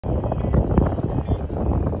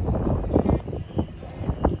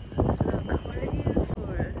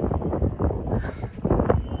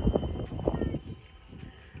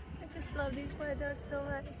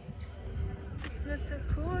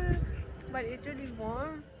it's really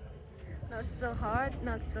warm. Not so hot,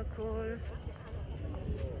 not so cool.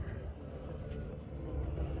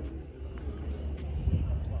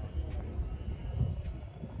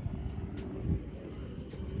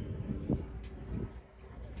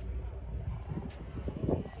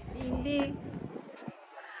 Windy.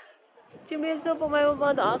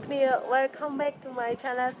 Welcome back to my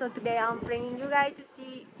channel. So today I'm bringing you guys to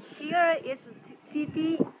see here is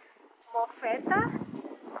city Molfetta.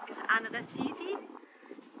 It's another city.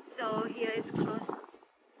 So here it's close.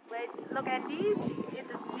 Wait, look at this. It's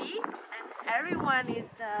the sea, and everyone is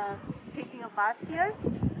taking a bath here.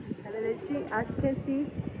 And let's see, as you can see.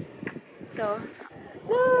 So,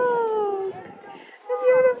 look, so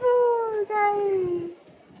beautiful, guys.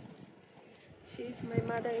 She's my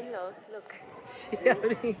mother-in-law. Look, she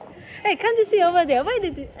already. Hey, can't you see over there? Why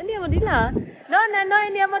did andiamo di là? Nonna, noi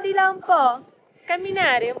andiamo di là un po'.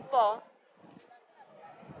 Camminare un po'.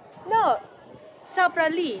 No, sopra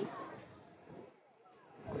lì.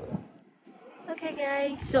 Okay,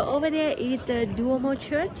 guys. So over there is the Duomo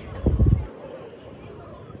Church.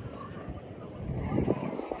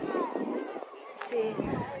 See,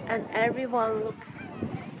 and everyone look,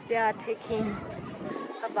 they are taking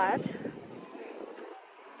a bath.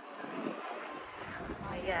 Oh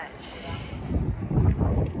my gosh.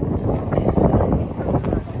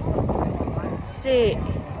 Sì.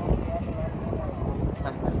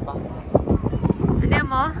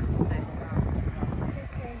 Andiamo?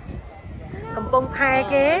 Kampong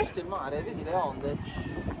Paghe. Il mare, vedi le onde.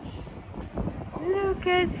 Look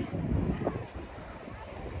at.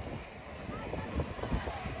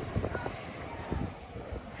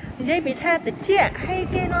 Dây bị tha tịch chia hay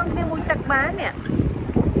cái non cái mùi tắc bán nè.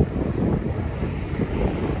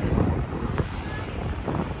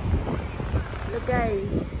 Look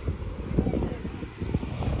guys.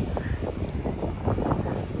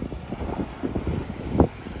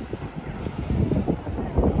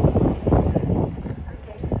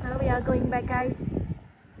 Okay, now we are going back, guys.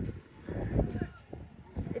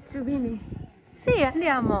 It's too windy. Sì,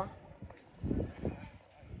 andiamo.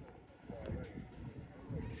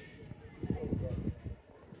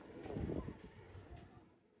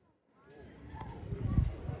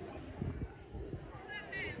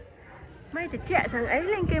 Mấy đứa trẻ thằng ấy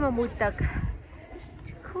lên kia mà mùi tật.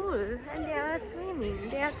 It's cool, and they are swimming.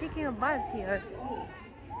 They are taking a bath here. Oh.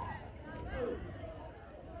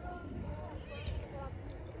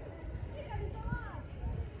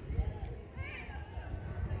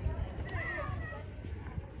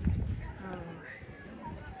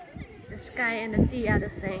 The sky and the sea are the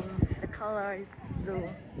same. The color is blue.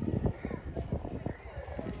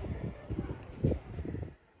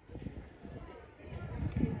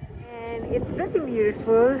 It's really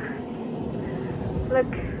beautiful.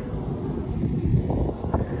 Look.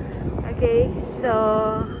 Okay,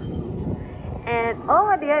 so and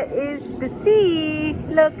over there is the sea.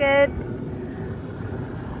 Look at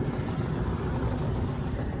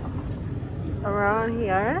around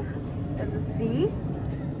here. There's the sea.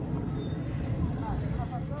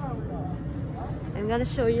 I'm gonna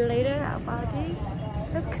show you later about it.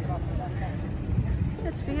 Look.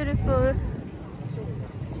 It's beautiful.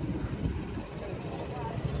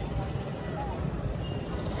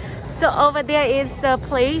 So over there is the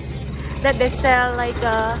place that they sell like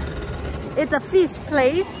it's a fish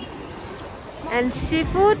place and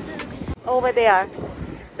seafood over there,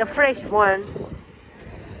 the fresh one.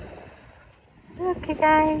 Okay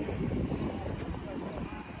guys.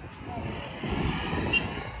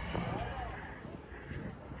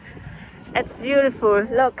 It's beautiful.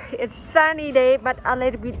 Look, it's sunny day but a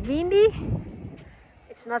little bit windy.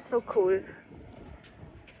 It's not so cool.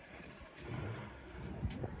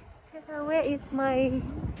 Where is my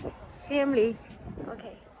family?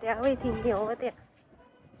 Okay, they are waiting me over there.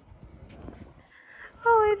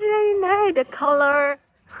 Oh, it's really nice. The color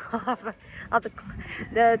of the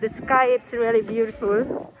sky, it's really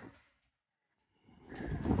beautiful.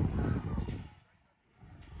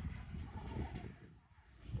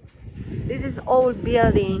 This is old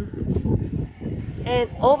building, and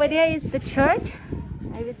over there is the church.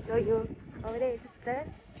 I will show you. Over there is the church.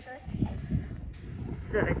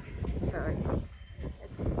 It's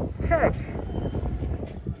church.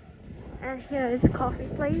 And here is coffee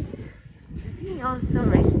place. I think also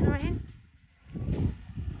restaurant.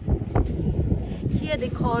 Here they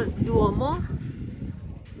call Duomo.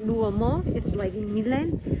 Duomo. It's like in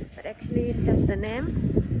Milan, but actually it's just the name.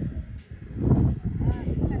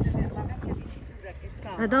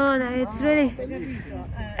 Madonna, it's really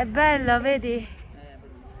è bello, vedi?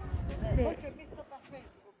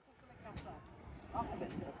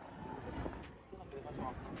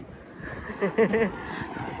 Sì. Look,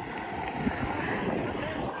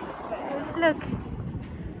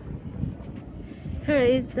 here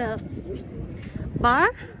is the bar.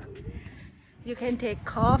 You can take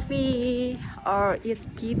coffee or eat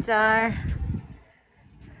pizza.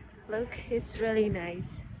 Look, it's really nice.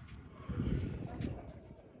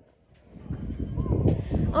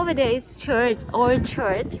 Over there is church, old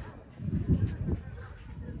church.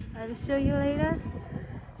 I'll show you later.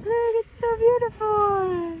 Look, it's so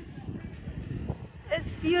beautiful. It's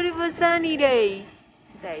beautiful sunny day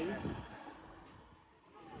today.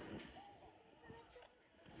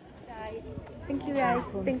 Guys, thank you guys.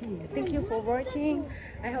 Thank you for watching.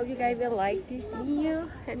 I hope you guys will like this video,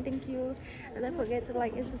 and thank you. And don't forget to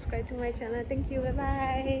like and subscribe to my channel. Thank you. Bye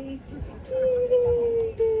bye.